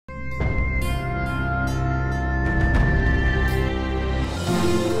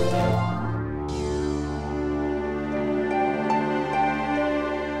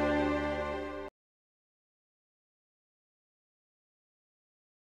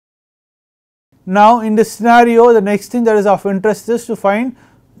Now, in this scenario, the next thing that is of interest is to find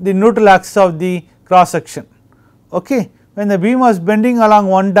the neutral axis of the cross section. Okay. When the beam was bending along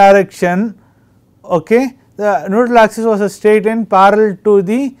one direction, okay, the neutral axis was a straight line parallel to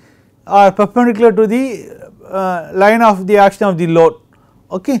the or perpendicular to the line of the action of the load.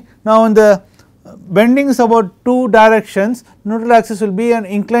 Okay. Now, when the bending is about two directions, neutral axis will be an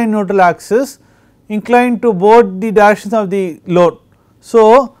inclined neutral axis, inclined to both the directions of the load.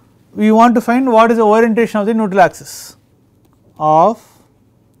 So, we want to find what is the orientation of the neutral axis of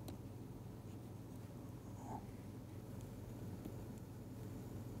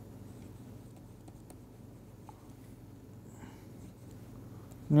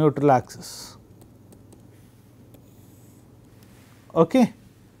neutral axis. Okay.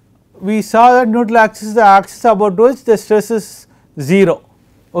 We saw that neutral axis is the axis about which the stress is 0.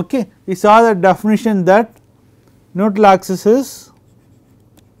 Okay. We saw the definition that neutral axis is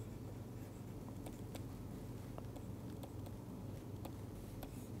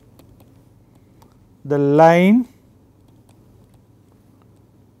the line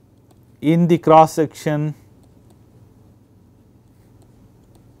in the cross section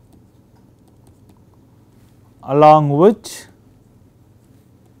along which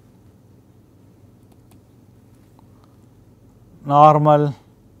normal,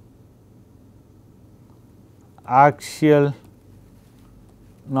 axial,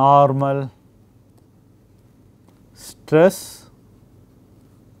 normal stress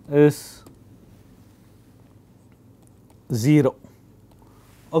is 0.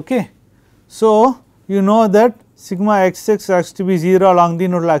 Okay. So, you know that sigma xx has to be 0 along the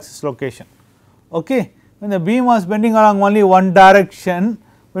neutral axis location. Okay. When the beam was bending along only one direction,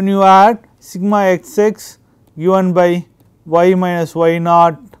 when you add sigma xx given by y minus y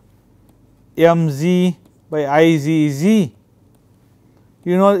naught mz by izz,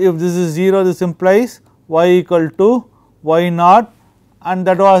 you know if this is 0, this implies y equal to y naught, and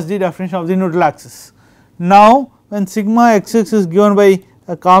that was the definition of the neutral axis. Now, when sigma xx is given by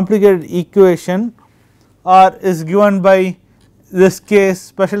a complicated equation or is given by this case,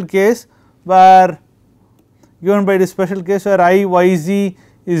 special case where given by this special case where I yz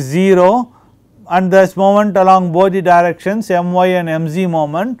is 0 and there is moment along both the directions my and mz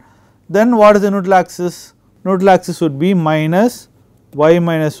moment, then what is the neutral axis? Neutral axis would be minus y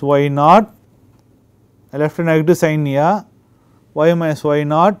minus y naught, I left a negative sign here, y minus y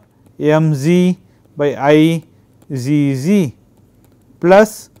naught mz by I zz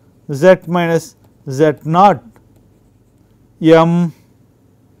plus z minus z naught m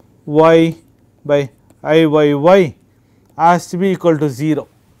y by I y has to be equal to 0.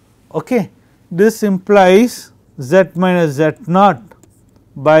 Okay. This implies z minus z naught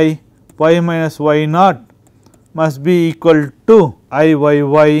by y minus y naught must be equal to I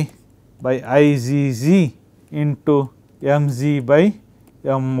y by I z into mz by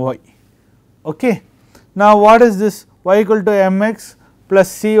my. Okay. Now, what is this? Y equal to mx plus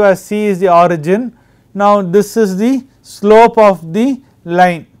c, where c is the origin. Now, this is the slope of the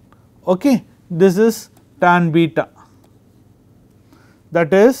line. Okay. This is tan beta,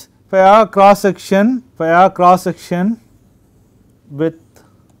 that is if I have a cross section with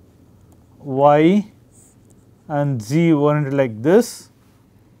y and z oriented like this.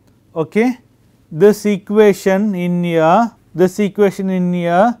 Okay. This equation in here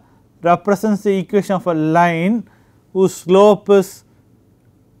represents the equation of a line whose slope is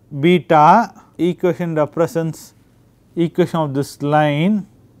beta. Equation represents equation of this line,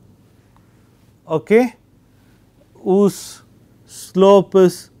 okay, whose slope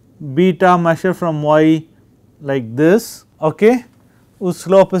is beta measured from y like this, okay, whose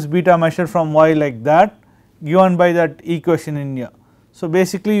slope is beta measured from y like that, given by that equation in here. So,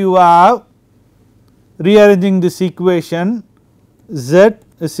 basically you have rearranging this equation, z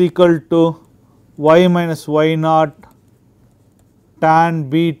is equal to y minus y naught tan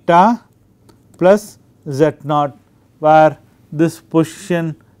beta plus z naught, where this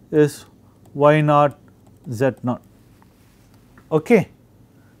position is y naught z naught. Okay.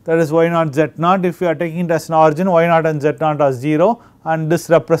 That is y naught z naught. If you are taking it as an origin, y naught and z naught are 0 and this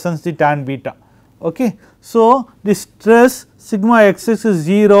represents the tan beta. Okay. So, the stress sigma xx is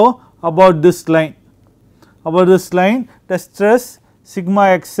 0 about this line, the stress sigma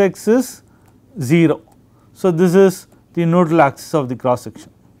xx is 0. So, this is the neutral axis of the cross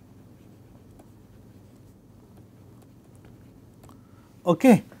section.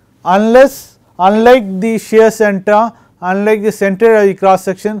 Okay. Unlike the shear center, unlike the center of the cross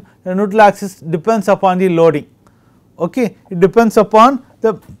section, the neutral axis depends upon the loading. Okay. It depends upon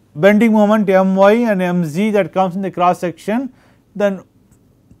the bending moment my and mz that comes in the cross section. Then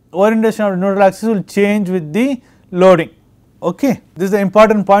orientation of the neutral axis will change with the loading. Okay. This is the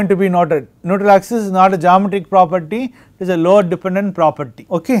important point to be noted. Neutral axis is not a geometric property, it is a load dependent property.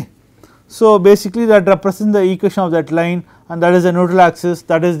 Okay. So, basically that represents the equation of that line, and that is the neutral axis,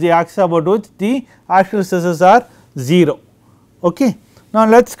 that is the axis about which the axial stresses are 0. Okay. Now,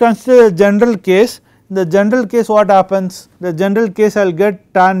 let us consider a general case. In the general case, what happens? The general case I will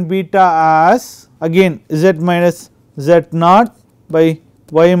get tan beta as again z minus z naught by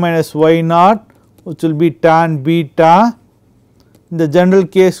y minus y naught, which will be tan beta. In the general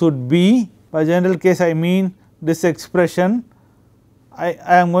case would be, by general case I mean this expression. I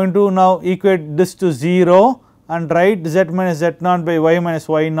am going to now equate this to 0 and write z minus z naught by y minus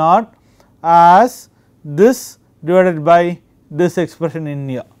y naught as this divided by this expression in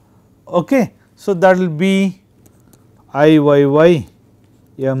here. Okay. So, that will be Iyy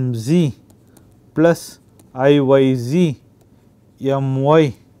mz plus Iyz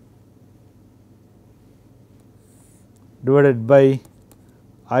my divided by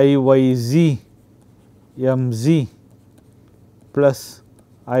Iyz mz plus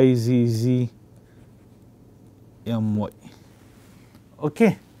Izz my.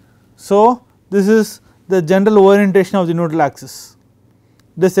 Okay. So, this is the general orientation of the neutral axis.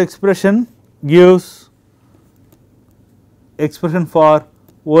 This expression gives expression for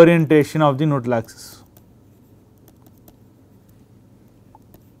orientation of the neutral axis.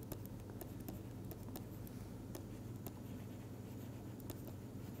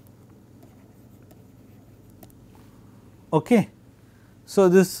 Okay. So,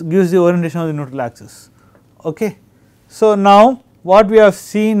 this gives the orientation of the neutral axis. Okay. So, now what we have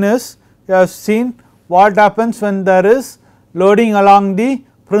seen is, we have seen what happens when there is loading along the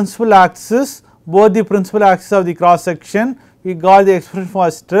principal axis, both the principal axis of the cross section, we got the expression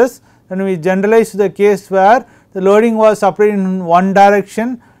for stress, and we generalized to the case where the loading was applied in one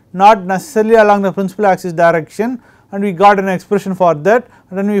direction, not necessarily along the principal axis direction, and we got an expression for that,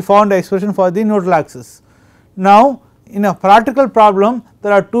 and then we found the expression for the neutral axis. Now, in a practical problem,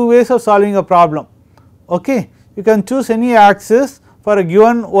 there are two ways of solving a problem. Okay. You can choose any axis for a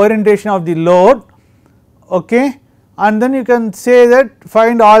given orientation of the load, okay, and then you can say that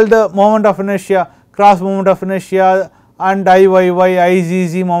find all the moment of inertia, cross moment of inertia and Iyy,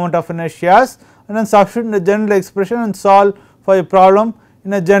 Izz moment of inertias, and then substitute in the general expression and solve for a problem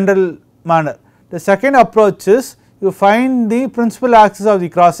in a general manner. The second approach is you find the principal axis of the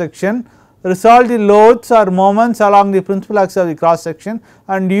cross section, resolve the loads or moments along the principal axis of the cross section,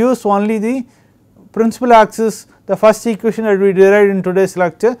 and use only the principal axis, the first equation that we derived in today's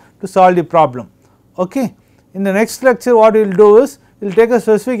lecture, to solve the problem. Okay. In the next lecture, what we will do is we will take a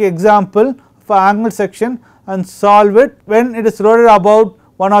specific example for angle section and solve it when it is loaded about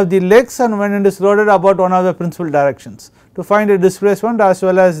one of the legs and when it is loaded about one of the principal directions, to find the displacement as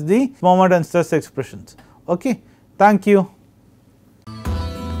well as the moment and stress expressions. Okay. Thank you.